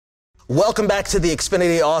Welcome back to the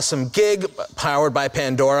Xfinity Awesome Gig, powered by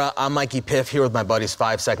Pandora. I'm Mikey Piff here with my buddies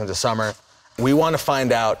 5 Seconds of Summer. We want to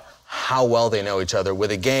find out how well they know each other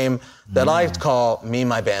with a game that I call Me,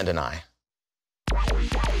 My Band, and I.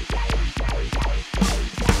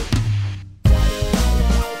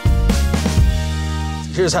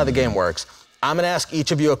 Here's how the game works. I'm going to ask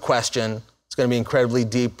each of you a question. It's going to be incredibly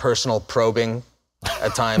deep, personal, probing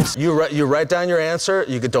at times. You write down your answer.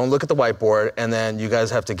 Don't look at the whiteboard, and then you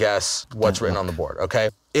guys have to guess what's written on the board,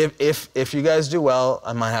 okay? If you guys do well,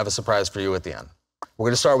 I might have a surprise for you at the end. We're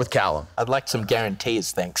going to start with Callum. I'd like some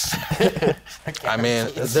guarantees, thanks. I mean,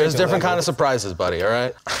 there's different kind of surprises, buddy, all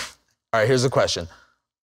right? All right, here's the question.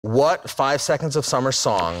 What 5 Seconds of Summer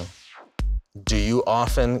song do you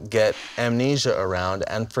often get amnesia around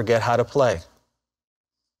and forget how to play?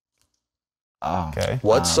 Oh. Okay.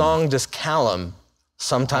 What song does Callum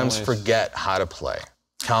sometimes forget how to play?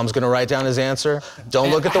 Callum's gonna write down his answer. Don't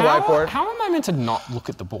look at the whiteboard. How am I meant to not look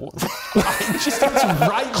at the board? It's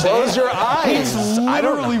right there. Close your eyes. It's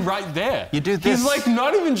literally right there. You do this. He's like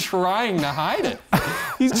not even trying to hide it.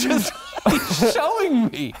 He's just he's showing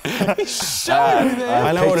me. He's showing me there.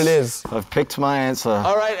 I know what it is. I've picked my answer.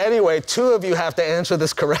 All right, anyway, 2 of you have to answer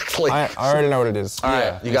this correctly. I already know what it is. All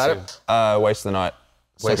right, you got it? Waste of the Night.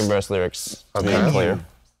 Second verse lyrics. Okay. Clear.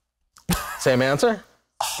 Same answer?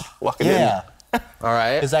 Yeah. All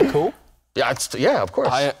right. Is that cool? Yeah, yeah, of course.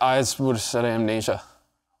 I would have said amnesia.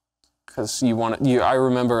 Because I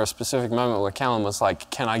remember a specific moment where Callum was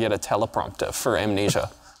like, can I get a teleprompter for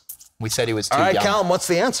amnesia? We said he was too All right, young. Callum, what's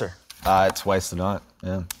the answer? It's Waste of the Night.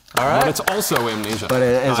 Yeah. All right. But it's also amnesia. But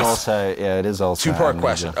it is also, yeah, it is also 2-part amnesia.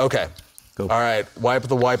 question. Okay. Cool. All right, wipe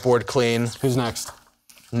the whiteboard clean. Who's next?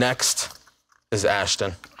 Next is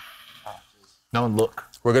Ashton. No one look.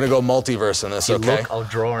 We're gonna go multiverse in this, okay? Look, I'll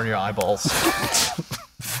draw on your eyeballs.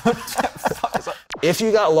 If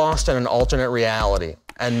you got lost in an alternate reality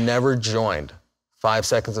and never joined 5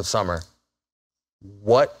 Seconds of Summer,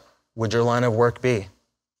 what would your line of work be?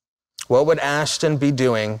 What would Ashton be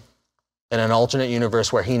doing in an alternate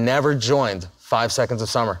universe where he never joined 5 Seconds of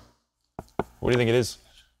Summer? What do you think it is?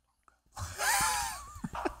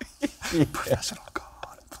 Professional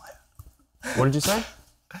God player. What did you say?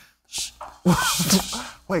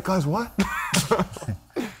 Wait, guys, what?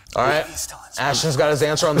 All right, Ashton's got his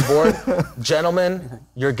answer on the board. Gentlemen,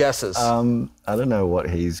 your guesses. I don't know what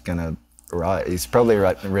he's gonna write. He's probably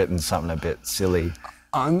written something a bit silly.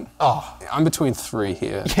 I'm between 3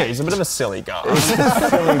 here. Yeah, he's a bit of a silly guy.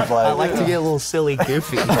 Silly player. I like to get a little silly,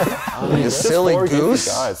 goofy. You silly goose.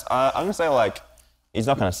 Guys, I'm gonna say he's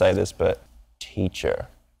not gonna say this, but teacher.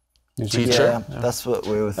 Teacher? Yeah, that's what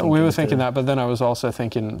we were thinking. We were thinking that, but then I was also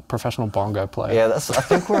thinking professional bongo player. Yeah, I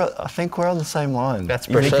think we're on the same line. That's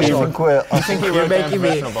pretty cool. I think You're making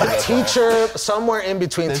me Teacher, somewhere in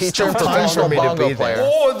between teacher and professional bongo player.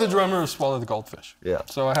 Or the drummer of Swallow the Goldfish. Yeah.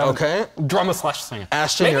 So I have drummer / singer.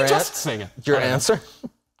 Ashton, Maybe just singer. Your answer?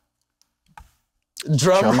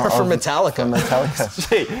 Drummer for Metallica.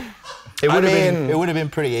 It would have been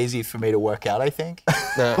pretty easy for me to work out, I think.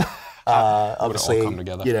 Obviously, all come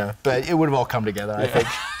together. you know, but it would have all come together. I think.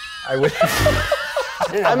 I would.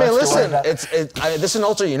 I mean, listen, this is an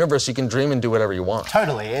alternate universe. You can dream and do whatever you want.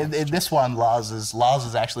 Totally. In this one, Lars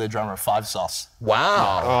is actually the drummer of 5 Sauce.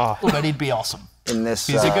 Wow. But he'd be awesome. In this,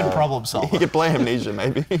 He's a good problem solver. He could play amnesia,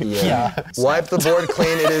 maybe. Yeah. Wipe the board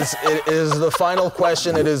clean. It is the final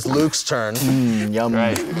question. It is Luke's turn. Yum.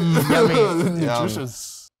 Yummy.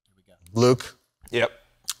 Nutritious. Luke. Yep.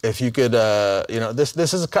 If you could, this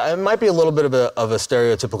is it might be a little bit of a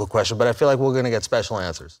stereotypical question, but I feel like we're gonna get special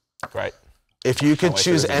answers. Right. If you could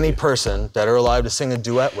choose any person, dead or alive, to sing a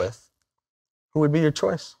duet with, who would be your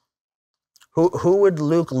choice? Who would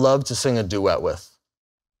Luke love to sing a duet with?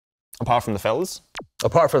 Apart from the fellas?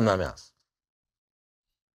 Apart from them, yes.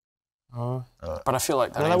 But I feel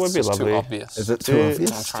like that would be lovely. too obvious. Is it too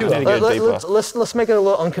obvious? Let's make it a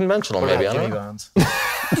little unconventional, maybe. I don't know. Barnes?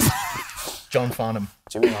 John Farnham.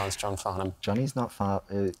 Jimmy Barnes, John Farnham. Johnny's not far.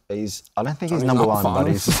 I don't think he's number one, but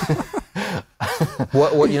he's.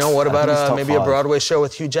 What about maybe 5. a Broadway show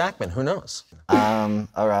with Hugh Jackman? Who knows? All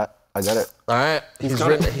right, I got it. All right,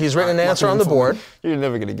 he's written an answer on the board. You're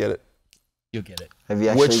never gonna get it. You'll get it. Have you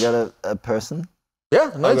actually got a person?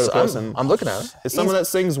 Yeah, no, I'm looking at it. It's someone that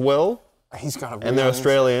sings well, He's got a and they're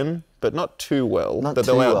Australian, but not too well. Not that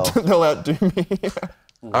too well. They'll outdo me.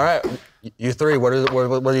 All right, you 3. What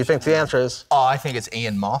do you think the answer is? Oh, I think it's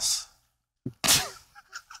Ian Moss.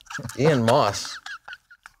 Ian Moss.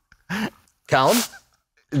 Callum?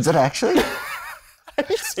 Is it actually?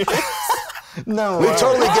 No. We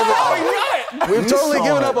totally give it. Oh, you got it! We've totally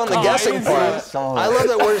given up on the guessing part. Solid. I love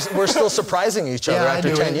that we're still surprising each other Yeah, I after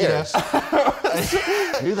do 10 it, years.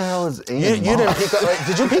 Who the hell is Ian? You didn't Moss? peek.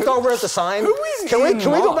 Did you peek over at the sign? Can we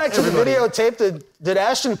go back to the videotape? Did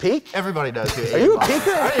Ashton peek? Everybody does. Are you a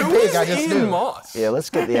peeker? I didn't peek, I just Ian knew. Moss? Yeah, let's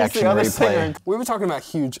get the He's action the other replay. singer. We were talking about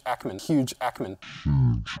Huge Ackman. Huge Ackman.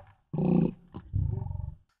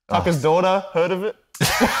 Tucker's daughter, heard of it?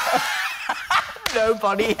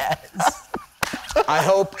 Nobody has. I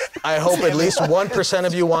hope at least 1%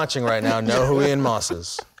 of you watching right now know who Ian Moss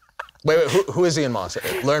is. Wait, who is Ian Moss?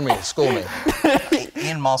 Learn me, school me.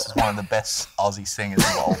 Ian Moss is one of the best Aussie singers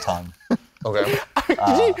of all time. Okay.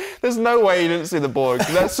 There's no way you didn't see the board.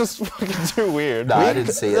 'Cause that's just fucking too weird. No, I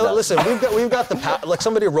didn't see it. No, listen, we've got the power. Like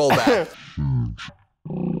somebody roll back.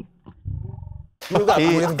 We've got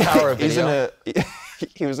the power of He's video.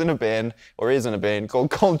 he was in a band, or is in a band called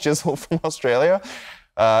Jizzle from Australia,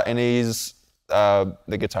 and he's the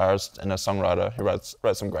guitarist and a songwriter who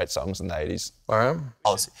wrote some great songs in the 80s. All right.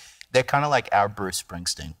 Aussie. They're kind of like our Bruce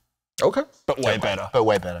Springsteen, Okay. But way better. but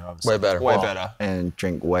way better, obviously. Way better. Way better. And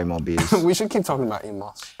drink way more beers. We should keep talking about Ian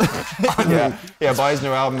Moss. Yeah, buy his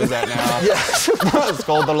new album is out now. Yes. It's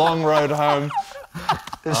called The Long Road Home.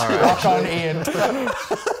 Rock on, Ian.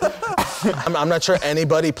 I'm not sure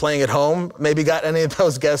anybody playing at home maybe got any of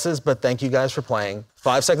those guesses, but thank you guys for playing.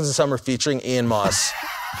 5 Seconds of Summer featuring Ian Moss.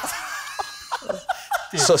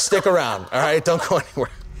 So stick around, all right? Don't go anywhere.